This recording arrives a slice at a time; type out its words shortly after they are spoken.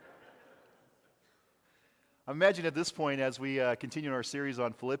I imagine at this point, as we continue our series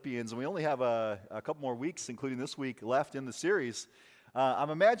on Philippians, and we only have a couple more weeks, including this week, left in the series,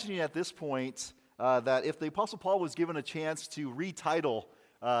 I'm imagining at this point that if the Apostle Paul was given a chance to retitle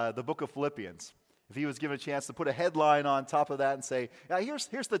the book of Philippians, if he was given a chance to put a headline on top of that and say,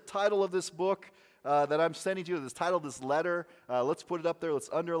 here's the title of this book that I'm sending to you, this title of this letter, let's put it up there, let's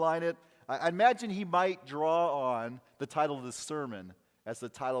underline it. I imagine he might draw on the title of this sermon as the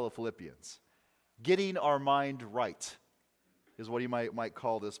title of Philippians. Getting Our Mind Right is what he might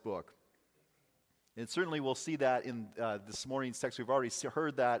call this book. And certainly we'll see that in this morning's text. We've already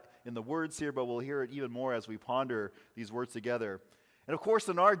heard that in the words here, but we'll hear it even more as we ponder these words together. And of course,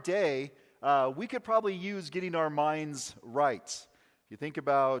 in our day, we could probably use getting our minds right. If you think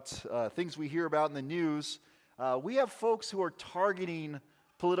about things we hear about in the news, we have folks who are targeting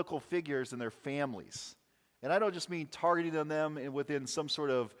political figures and their families. And I don't just mean targeting them within some sort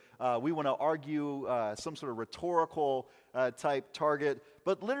of, we want to argue, some sort of rhetorical type target,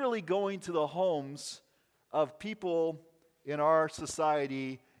 but literally going to the homes of people in our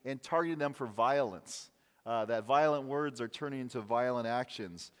society and targeting them for violence. That violent words are turning into violent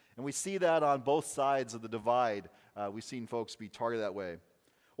actions. And we see that on both sides of the divide. We've seen folks be targeted that way.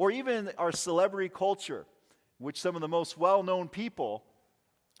 Or even our celebrity culture, which some of the most well-known people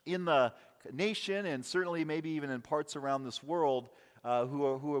in the nation, and certainly maybe even in parts around this world,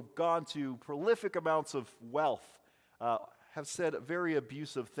 who have gone to prolific amounts of wealth, have said very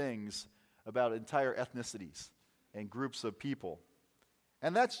abusive things about entire ethnicities and groups of people.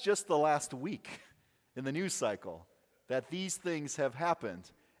 And that's just the last week in the news cycle that these things have happened,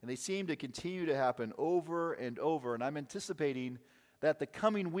 and they seem to continue to happen over and over. And I'm anticipating that the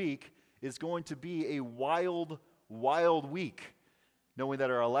coming week is going to be a wild, wild week, knowing that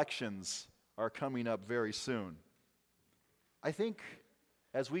our elections are coming up very soon. I think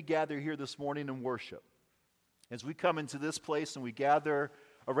as we gather here this morning in worship, as we come into this place and we gather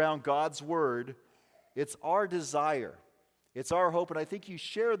around God's Word, it's our desire, it's our hope, and I think you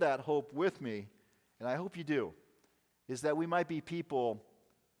share that hope with me, and I hope you do, is that we might be people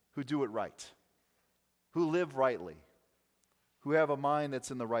who do it right, who live rightly, who have a mind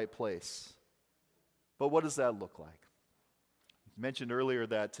that's in the right place. But what does that look like? I mentioned earlier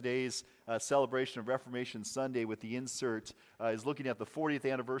that today's celebration of Reformation Sunday with the insert is looking at the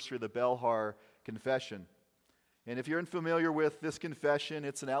 40th anniversary of the Belhar Confession. And if you're unfamiliar with this confession,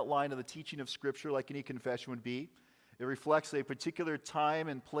 it's an outline of the teaching of Scripture like any confession would be. It reflects a particular time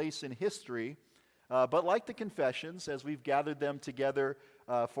and place in history, but like the confessions, as we've gathered them together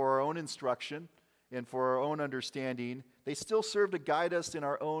for our own instruction and for our own understanding, they still serve to guide us in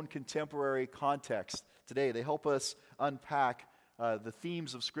our own contemporary context today. They help us unpack the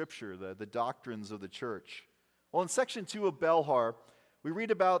themes of Scripture, the doctrines of the church. Well, in section 2 of Belhar, we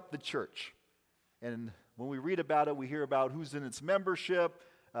read about the church. And when we read about it, we hear about who's in its membership,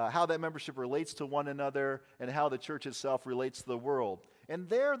 how that membership relates to one another, and how the church itself relates to the world. And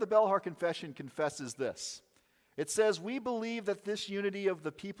there, the Belhar Confession confesses this. It says, "We believe that this unity of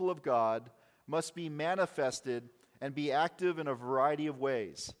the people of God must be manifested and be active in a variety of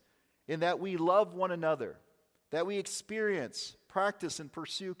ways, in that we love one another, that we experience, practice, and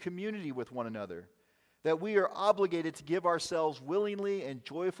pursue community with one another, that we are obligated to give ourselves willingly and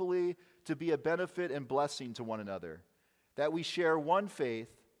joyfully to be a benefit and blessing to one another, that we share one faith,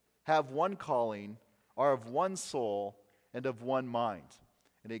 have one calling, are of one soul, and of one mind."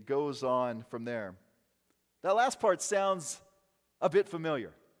 And it goes on from there. That last part sounds a bit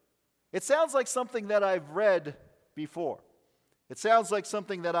familiar. It sounds like something that I've read before. It sounds like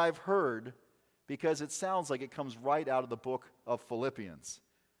something that I've heard, because it sounds like it comes right out of the book of Philippians.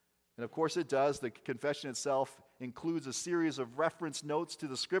 And of course it does. The confession itself includes a series of reference notes to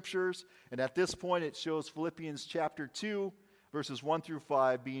the Scriptures, and at this point it shows Philippians chapter 2, verses 1 through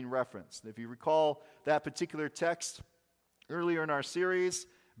 5 being referenced. If you recall that particular text earlier in our series,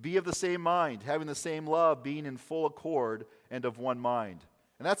 be of the same mind, having the same love, being in full accord, and of one mind.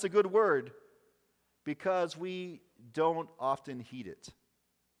 And that's a good word, because we don't often heed it.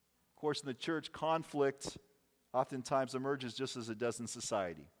 Of course, in the church, conflict oftentimes emerges just as it does in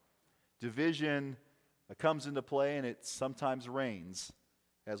society. Division comes into play, and it sometimes reigns,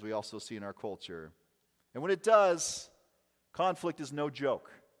 as we also see in our culture. And when it does, conflict is no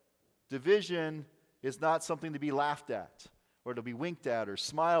joke. Division is not something to be laughed at, or to be winked at, or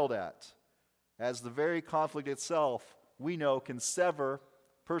smiled at, as the very conflict itself, we know, can sever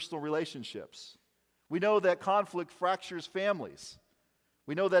personal relationships. We know that conflict fractures families.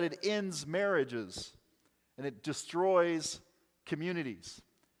 We know that it ends marriages, and it destroys communities.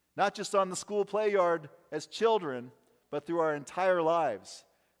 Not just on the school play yard as children, but through our entire lives.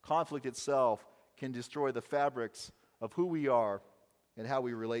 Conflict itself can destroy the fabrics of who we are and how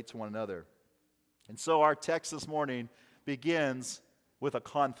we relate to one another. And so our text this morning begins with a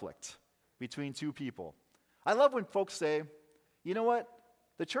conflict between two people. I love when folks say, you know what?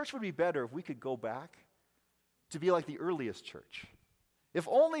 The church would be better if we could go back to be like the earliest church. If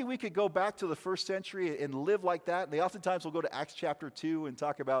only we could go back to the first century and live like that. And they oftentimes will go to Acts chapter 2 and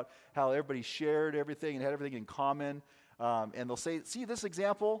talk about how everybody shared everything and had everything in common. And they'll say, see this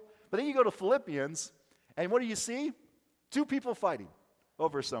example? But then you go to Philippians, and what do you see? Two people fighting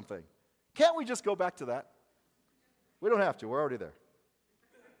over something. Can't we just go back to that? We don't have to. We're already there.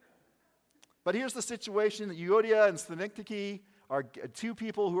 But here's the situation. Euodia and Syntyche are two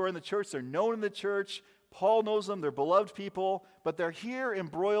people who are in the church. They're known in the church. Paul knows them. They're beloved people. But they're here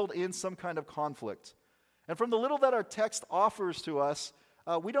embroiled in some kind of conflict. And from the little that our text offers to us,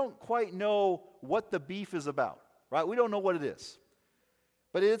 we don't quite know what the beef is about. Right? We don't know what it is.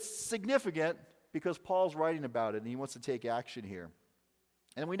 But it's significant because Paul's writing about it and he wants to take action here.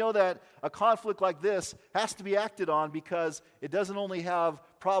 And we know that a conflict like this has to be acted on because it doesn't only have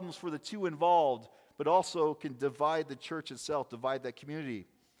problems for the two involved, but also can divide the church itself, divide that community.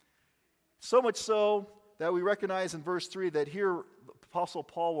 So much so that we recognize in verse 3 that here Apostle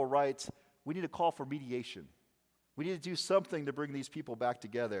Paul will write, we need a call for mediation. We need to do something to bring these people back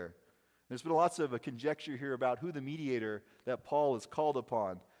together. There's been lots of conjecture here about who the mediator that Paul is called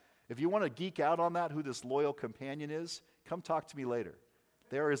upon. If you want to geek out on that, who this loyal companion is, come talk to me later.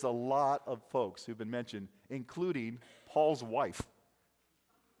 There is a lot of folks who've been mentioned, including Paul's wife.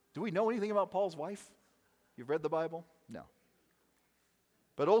 Do we know anything about Paul's wife? You've read the Bible? No.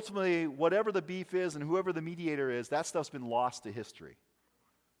 But ultimately, whatever the beef is and whoever the mediator is, that stuff's been lost to history.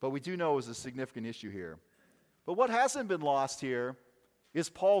 But we do know is a significant issue here. But what hasn't been lost here is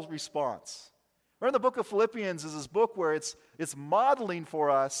Paul's response. Remember, the book of Philippians is this book where it's modeling for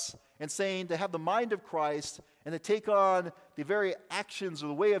us and saying to have the mind of Christ and to take on the very actions or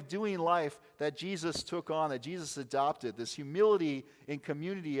the way of doing life that Jesus took on, that Jesus adopted, this humility in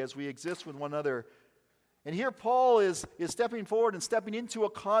community as we exist with one another. And here Paul is stepping forward and stepping into a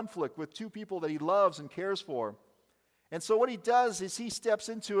conflict with two people that he loves and cares for. And so what he does is he steps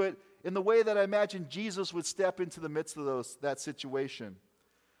into it in the way that I imagine Jesus would step into the midst of that situation.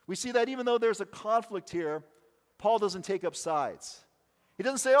 We see that even though there's a conflict here, Paul doesn't take up sides. He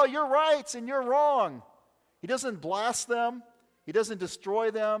doesn't say, oh, you're right and you're wrong. He doesn't blast them. He doesn't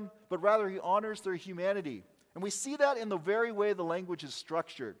destroy them, but rather he honors their humanity. And we see that in the very way the language is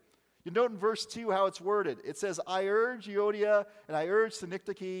structured. You note in verse 2 how it's worded. It says, I urge Euodia and I urge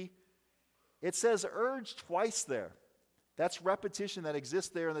Syntyche. It says urge twice there. That's repetition that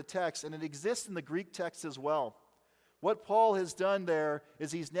exists there in the text, and it exists in the Greek text as well. What Paul has done there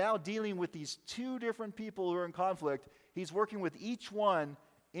is he's now dealing with these two different people who are in conflict. He's working with each one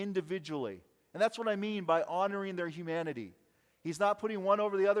individually. And that's what I mean by honoring their humanity. He's not putting one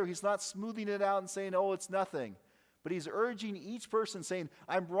over the other. He's not smoothing it out and saying, oh, it's nothing. But he's urging each person, saying,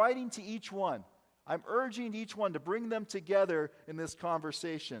 I'm writing to each one. I'm urging each one to bring them together in this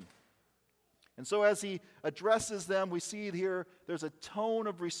conversation. And so as he addresses them, we see here there's a tone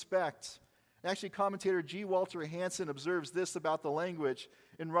of respect. Actually, commentator G. Walter Hansen observes this about the language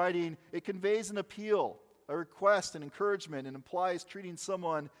in writing, it conveys an appeal, a request, an encouragement, and implies treating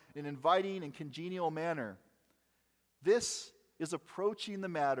someone in an inviting and congenial manner. This is approaching the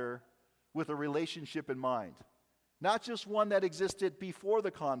matter with a relationship in mind. Not just one that existed before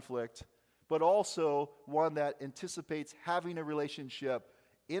the conflict, but also one that anticipates having a relationship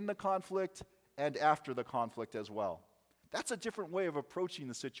in the conflict and after the conflict as well. That's a different way of approaching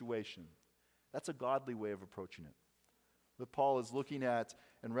the situation. That's a godly way of approaching it. But Paul is looking at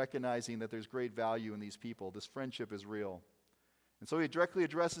and recognizing that there's great value in these people. This friendship is real. And so he directly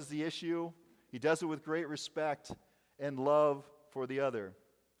addresses the issue. He does it with great respect and love for the other.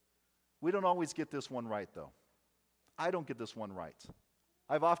 We don't always get this one right, though. I don't get this one right.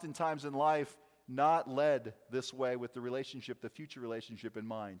 I've oftentimes in life not led this way with the relationship, the future relationship in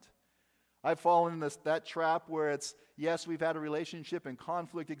mind. I've fallen in that trap where it's, yes, we've had a relationship and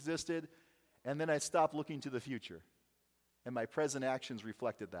conflict existed, and then I stopped looking to the future. And my present actions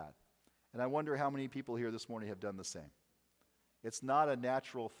reflected that. And I wonder how many people here this morning have done the same. It's not a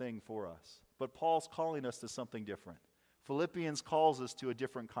natural thing for us. But Paul's calling us to something different. Philippians calls us to a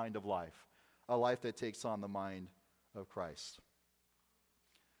different kind of life, a life that takes on the mind of Christ.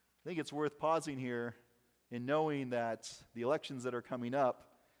 I think it's worth pausing here in knowing that the elections that are coming up,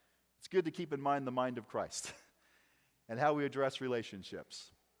 it's good to keep in mind the mind of Christ and how we address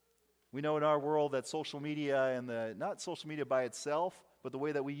relationships. We know in our world that social media and not social media by itself, but the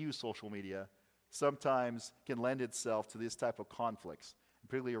way that we use social media sometimes can lend itself to this type of conflicts,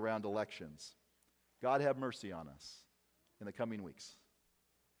 particularly around elections. God have mercy on us in the coming weeks.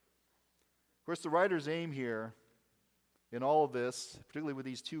 Of course, the writer's aim here in all of this, particularly with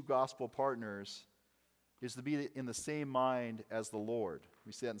these two gospel partners, is to be in the same mind as the Lord.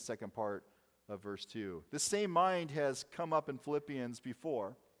 We see that in the second part of verse 2. This same mind has come up in Philippians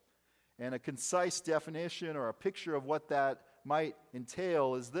before, and a concise definition or a picture of what that might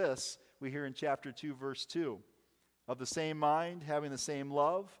entail is this, we hear in chapter 2, verse 2. Of the same mind, having the same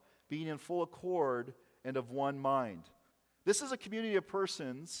love, being in full accord, and of one mind. This is a community of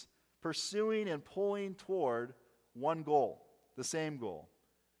persons pursuing and pulling toward one goal, the same goal.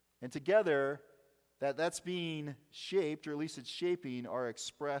 And together, that's being shaped, or at least it's shaping our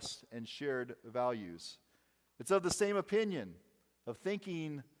expressed and shared values. It's of the same opinion, of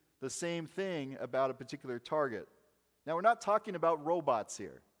thinking the same thing about a particular target. Now, we're not talking about robots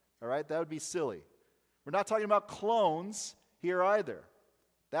here, all right? That would be silly. We're not talking about clones here either.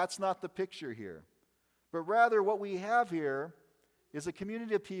 That's not the picture here. But rather, what we have here is a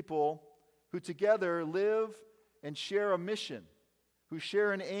community of people who together live and share a mission, who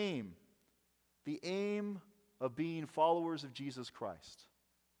share an aim, the aim of being followers of Jesus Christ.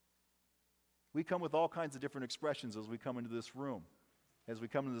 We come with all kinds of different expressions as we come into this room, as we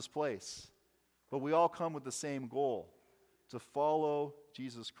come into this place. But we all come with the same goal, to follow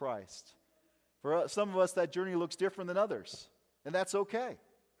Jesus Christ. For some of us, that journey looks different than others, and that's okay.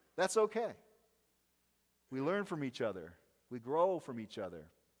 That's okay. We learn from each other. We grow from each other.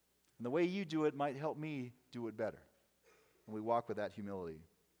 And the way you do it might help me do it better. And we walk with that humility.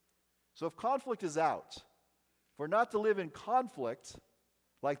 So if conflict is out, if we're not to live in conflict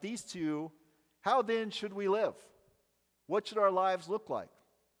like these two, how then should we live? What should our lives look like?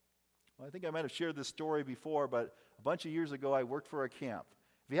 Well, I think I might have shared this story before, but a bunch of years ago I worked for a camp.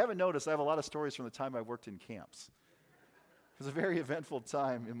 If you haven't noticed, I have a lot of stories from the time I worked in camps. It was a very eventful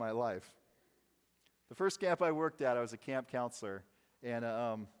time in my life. The first camp I worked at, I was a camp counselor, and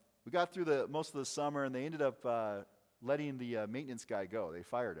we got through most of the summer, and they ended up letting the maintenance guy go. They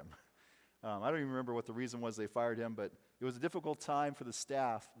fired him. I don't even remember what the reason was they fired him, but it was a difficult time for the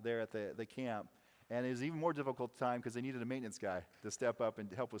staff there at the camp, and it was an even more difficult time because they needed a maintenance guy to step up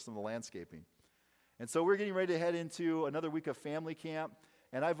and help with some of the landscaping. And so we're getting ready to head into another week of family camp,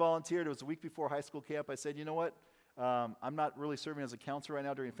 and I volunteered. It was a week before high school camp. I said, you know what? I'm not really serving as a counselor right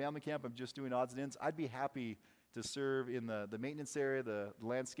now during family camp. I'm just doing odds and ends. I'd be happy to serve in the maintenance area, the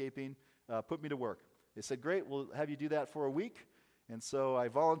landscaping. Put me to work. They said, great, we'll have you do that for a week. And so I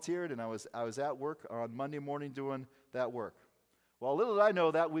volunteered, and I was at work on Monday morning doing that work. Well, little did I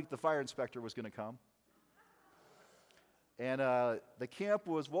know that week the fire inspector was going to come. And the camp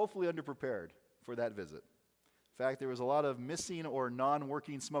was woefully underprepared for that visit. In fact, there was a lot of missing or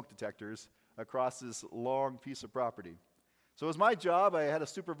non-working smoke detectors across this long piece of property. So it was my job. I had a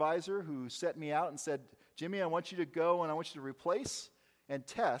supervisor who set me out and said, Jimmy, I want you to go and I want you to replace and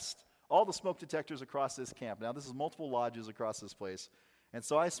test all the smoke detectors across this camp. Now, this is multiple lodges across this place. And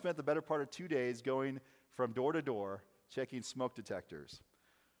so I spent the better part of 2 days going from door to door, checking smoke detectors.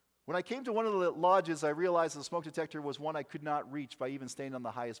 When I came to one of the lodges, I realized the smoke detector was one I could not reach by even staying on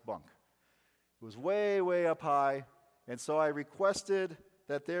the highest bunk. It was way, way up high, and so I requested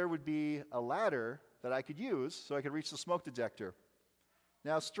that there would be a ladder that I could use so I could reach the smoke detector.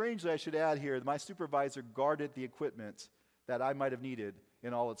 Now, strangely, I should add here, my supervisor guarded the equipment that I might have needed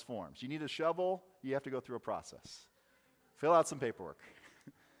in all its forms. You need a shovel, you have to go through a process. Fill out some paperwork.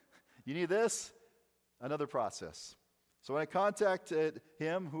 You need this, another process. So when I contacted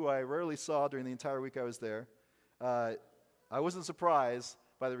him, who I rarely saw during the entire week I was there, I wasn't surprised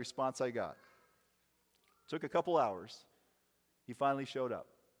by the response I got. It took a couple hours. He finally showed up.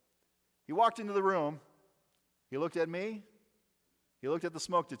 He walked into the room. He looked at me. He looked at the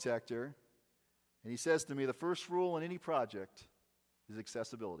smoke detector. And he says to me, the first rule in any project is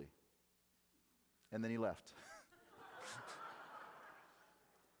accessibility. And then he left.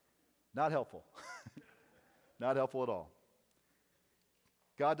 Not helpful. Not helpful at all.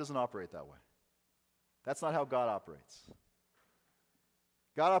 God doesn't operate that way. That's not how God operates.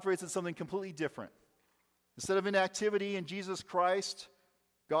 God operates in something completely different. Instead of inactivity in Jesus Christ,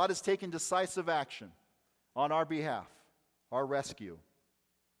 God has taken decisive action on our behalf, our rescue.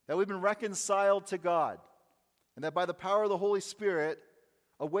 That we've been reconciled to God, and that by the power of the Holy Spirit,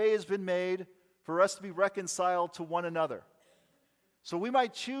 a way has been made for us to be reconciled to one another. So we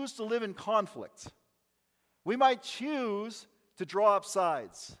might choose to live in conflict. We might choose to draw up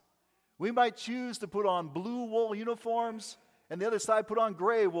sides. We might choose to put on blue wool uniforms and the other side put on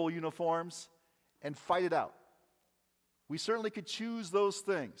gray wool uniforms and fight it out. We certainly could choose those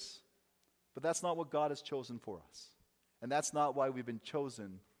things, but that's not what God has chosen for us. And that's not why we've been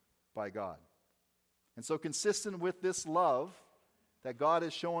chosen by God. And so consistent with this love that God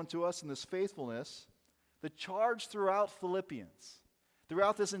has shown to us and this faithfulness, the charge throughout Philippians,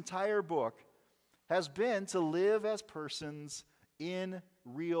 throughout this entire book, has been to live as persons in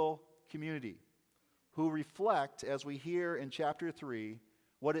real community, who reflect, as we hear in chapter 3,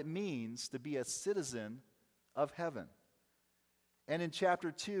 what it means to be a citizen of heaven. And in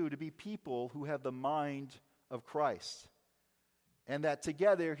chapter 2, to be people who have the mind of Christ. And that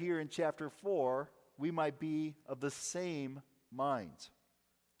together here in chapter 4, we might be of the same mind.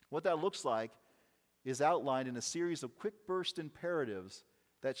 What that looks like is outlined in a series of quick burst imperatives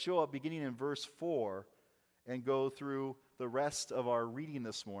that show up beginning in verse 4 and go through the rest of our reading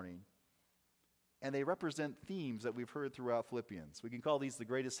this morning. And they represent themes that we've heard throughout Philippians. We can call these the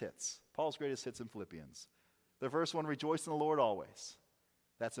greatest hits, Paul's greatest hits in Philippians. The first one, rejoice in the Lord always.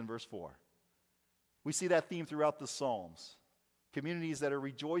 That's in verse 4. We see that theme throughout the Psalms. Communities that are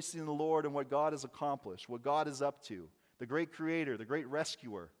rejoicing in the Lord and what God has accomplished, what God is up to, the great creator, the great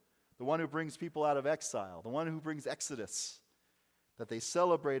rescuer, the one who brings people out of exile, the one who brings exodus, that they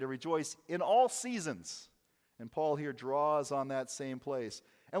celebrate and rejoice in all seasons. And Paul here draws on that same place.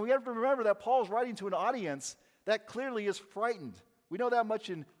 And we have to remember that Paul's writing to an audience that clearly is frightened. We know that much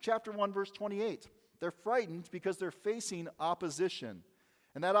in chapter 1, verse 28. They're frightened because they're facing opposition.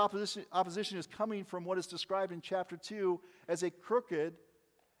 And that opposition is coming from what is described in chapter 2 as a crooked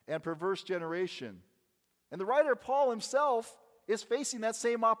and perverse generation. And the writer, Paul himself, is facing that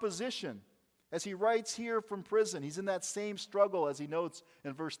same opposition. As he writes here from prison, he's in that same struggle as he notes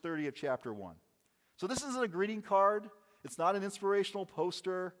in verse 30 of chapter 1. So this isn't a greeting card. It's not an inspirational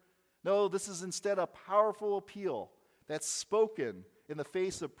poster. No, this is instead a powerful appeal that's spoken in the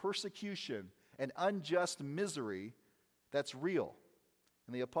face of persecution and unjust misery that's real.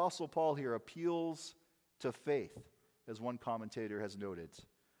 And the Apostle Paul here appeals to faith, as one commentator has noted.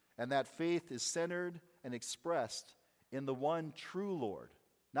 And that faith is centered and expressed in the one true Lord,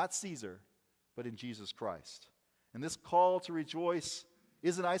 not Caesar, but in Jesus Christ. And this call to rejoice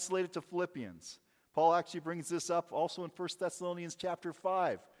isn't isolated to Philippians. Paul actually brings this up also in 1 Thessalonians chapter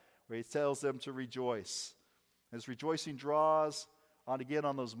 5, where he tells them to rejoice. As rejoicing draws on again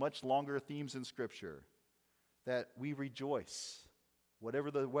on those much longer themes in Scripture, that we rejoice,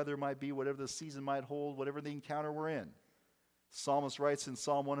 whatever the weather might be, whatever the season might hold, whatever the encounter we're in. The psalmist writes in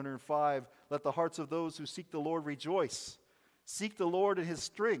Psalm 105, let the hearts of those who seek the Lord rejoice. Seek the Lord in his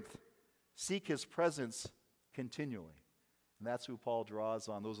strength. Seek his presence continually. And that's who Paul draws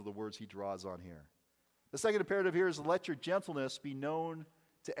on. Those are the words he draws on here. The second imperative here is let your gentleness be known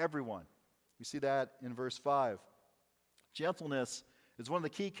to everyone. We see that in verse 5. Gentleness is one of the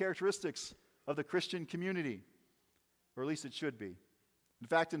key characteristics of the Christian community, or at least it should be. In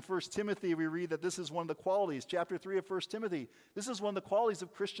fact, in 1 Timothy, we read that this is one of the qualities, chapter 3 of 1 Timothy, this is one of the qualities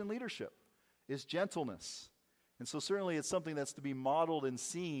of Christian leadership, is gentleness. And so certainly it's something that's to be modeled and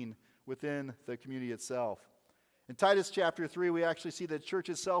seen within the community itself. In Titus chapter 3, we actually see that the church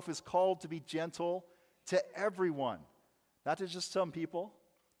itself is called to be gentle to everyone, not to just some people,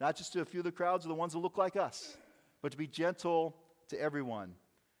 not just to a few of the crowds or the ones that look like us, but to be gentle to everyone.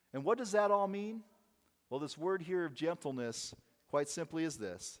 And what does that all mean? Well, this word here of gentleness quite simply is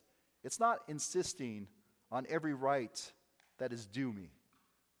this. It's not insisting on every right that is due me.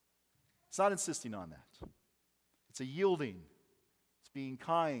 It's not insisting on that. It's a yielding. It's being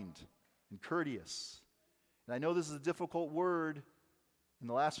kind and courteous. And I know this is a difficult word in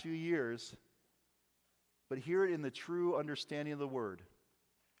the last few years, but hear it in the true understanding of the word.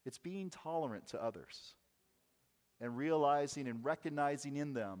 It's being tolerant to others and realizing and recognizing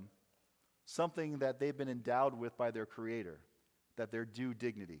in them something that they've been endowed with by their Creator, that their due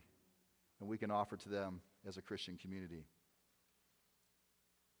dignity, and we can offer to them as a Christian community.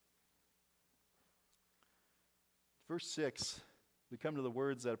 Verse 6, we come to the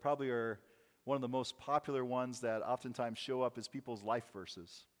words that probably are one of the most popular ones that oftentimes show up as people's life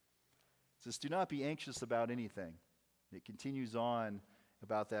verses. It says, do not be anxious about anything. It continues on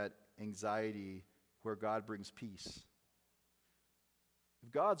about that anxiety where God brings peace.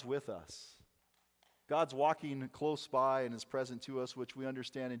 If God's with us, God's walking close by and is present to us, which we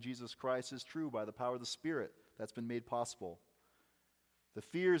understand in Jesus Christ is true by the power of the Spirit that's been made possible. The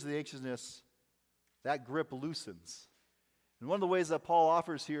fears, the anxiousness, that grip loosens. And one of the ways that Paul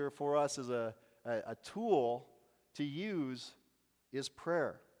offers here for us as a tool to use is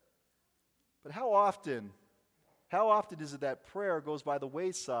prayer. But how often is it that prayer goes by the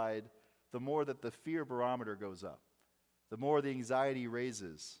wayside the more that the fear barometer goes up, the more the anxiety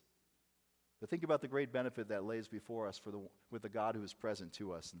raises? But think about the great benefit that lays before us with the God who is present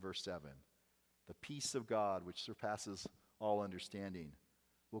to us in verse 7. The peace of God which surpasses all understanding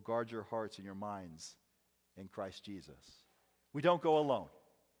will guard your hearts and your minds in Christ Jesus. We don't go alone.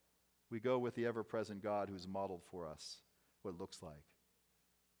 We go with the ever-present God who's modeled for us what it looks like.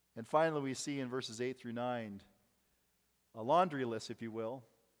 And finally, we see in verses 8 through 9 a laundry list, if you will,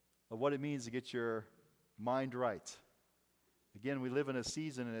 of what it means to get your mind right. Again, we live in a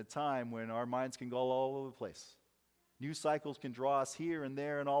season and a time when our minds can go all over the place. News cycles can draw us here and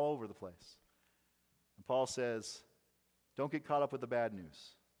there and all over the place. And Paul says, don't get caught up with the bad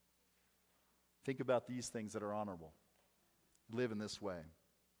news. Think about these things that are honorable. Live in this way.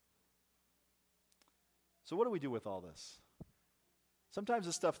 So what do we do with all this? Sometimes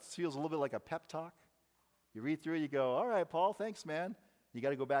this stuff feels a little bit like a pep talk. You read through it, you go, all right, Paul, thanks, man. You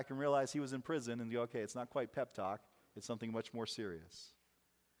got to go back and realize he was in prison and you go, okay, it's not quite pep talk. It's something much more serious.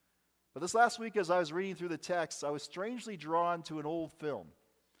 But this last week as I was reading through the text, I was strangely drawn to an old film.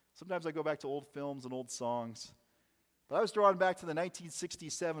 Sometimes I go back to old films and old songs. But I was drawn back to the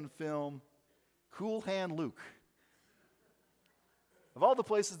 1967 film, Cool Hand Luke. Of all the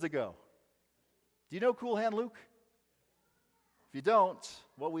places to go. Do you know Cool Hand Luke? If you don't,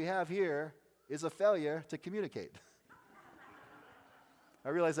 what we have here is a failure to communicate. I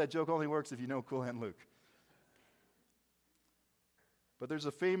realize that joke only works if you know Cool Hand Luke. But there's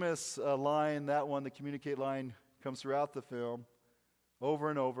a famous line, that one, the communicate line, comes throughout the film over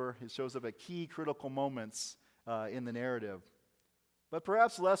and over. It shows up at key critical moments in the narrative. But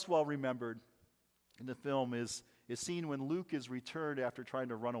perhaps less well remembered in the film is seen when Luke is returned after trying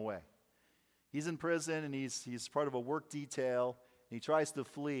to run away. He's in prison and he's part of a work detail. And he tries to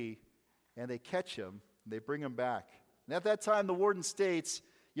flee and they catch him and they bring him back. And at that time the warden states,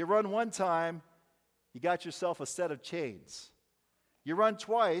 you run one time, you got yourself a set of chains. You run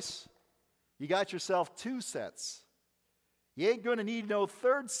twice, you got yourself 2 sets. You ain't going to need no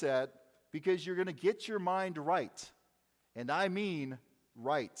third set because you're going to get your mind right. And I mean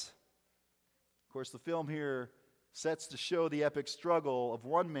right. Of course, the film here sets to show the epic struggle of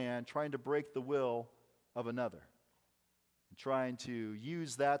one man trying to break the will of another. And trying to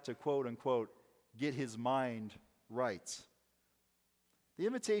use that to, quote unquote, get his mind right. The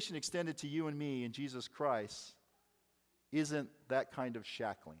invitation extended to you and me in Jesus Christ isn't that kind of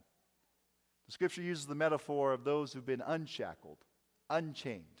shackling. The scripture uses the metaphor of those who've been unshackled,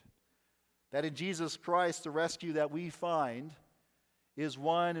 unchained. That in Jesus Christ, the rescue that we find is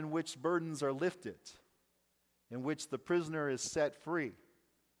one in which burdens are lifted, in which the prisoner is set free,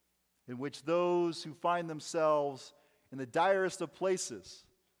 in which those who find themselves in the direst of places,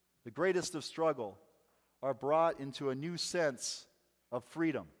 the greatest of struggle, are brought into a new sense of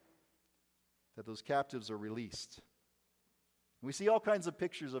freedom, that those captives are released. And we see all kinds of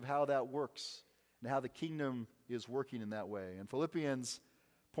pictures of how that works and how the kingdom is working in that way. And Philippians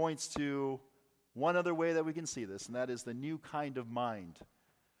points to one other way that we can see this, and that is the new kind of mind,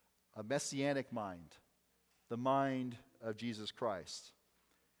 a messianic mind, the mind of Jesus Christ.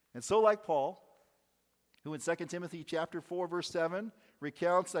 And so like Paul, who in 2 Timothy chapter 4, verse 7,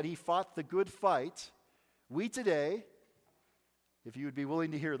 recounts that he fought the good fight, we today, if you would be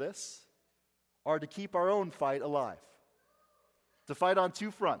willing to hear this, are to keep our own fight alive. To fight on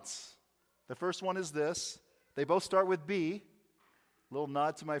 2 fronts. The first one is this. They both start with B. A little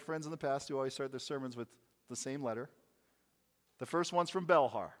nod to my friends in the past who always start their sermons with the same letter. The first one's from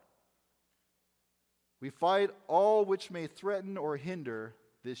Belhar. We fight all which may threaten or hinder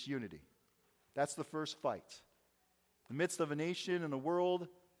this unity. That's the first fight. In the midst of a nation and a world,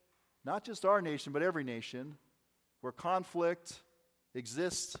 not just our nation, but every nation, where conflict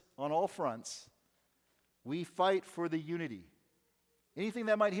exists on all fronts, we fight for the unity. Anything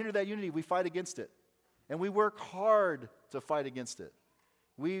that might hinder that unity, we fight against it. And we work hard to fight against it.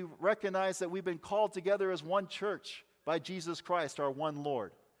 We recognize that we've been called together as one church by Jesus Christ, our one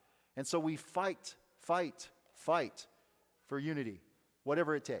Lord. And so we fight for unity,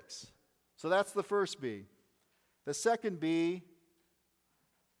 whatever it takes. So that's the first B. The second B,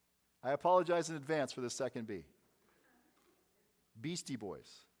 I apologize in advance for the second B. Beastie Boys.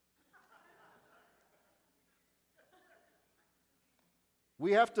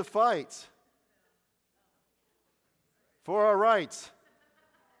 We have to fight for our right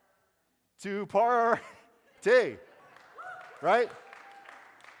to party, right?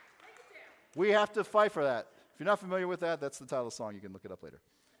 We have to fight for that. If you're not familiar with that, that's the title of the song. You can look it up later.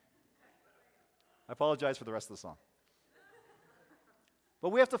 I apologize for the rest of the song. But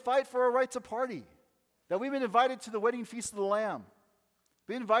we have to fight for our right to party. That we've been invited to the wedding feast of the Lamb.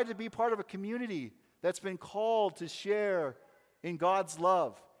 Been invited to be part of a community that's been called to share in God's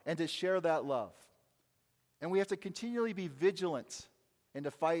love and to share that love. And we have to continually be vigilant and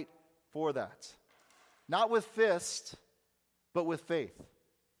to fight for that. Not with fist, but with faith.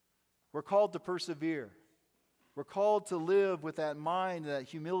 We're called to persevere. We're called to live with that mind, that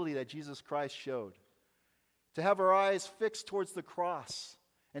humility that Jesus Christ showed. To have our eyes fixed towards the cross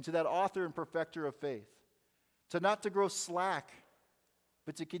and to that author and perfecter of faith. To not to grow slack,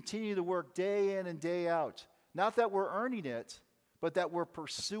 but to continue to work day in and day out. Not that we're earning it, but that we're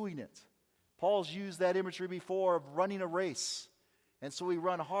pursuing it. Paul's used that imagery before of running a race. And so we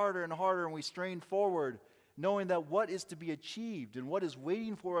run harder and harder and we strain forward, knowing that what is to be achieved and what is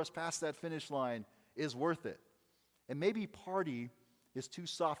waiting for us past that finish line is worth it. And maybe party is too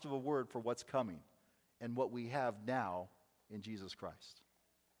soft of a word for what's coming and what we have now in Jesus Christ.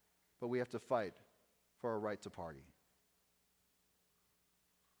 But we have to fight for our right to party.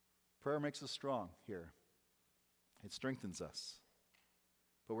 Prayer makes us strong here. It strengthens us.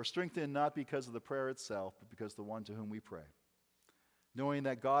 But we're strengthened not because of the prayer itself, but because of the one to whom we pray. Knowing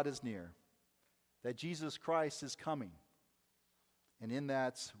that God is near, that Jesus Christ is coming. And in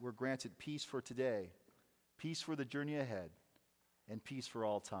that, we're granted peace for today, peace for the journey ahead, and peace for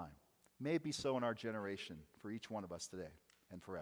all time. May it be so in our generation for each one of us today and forever.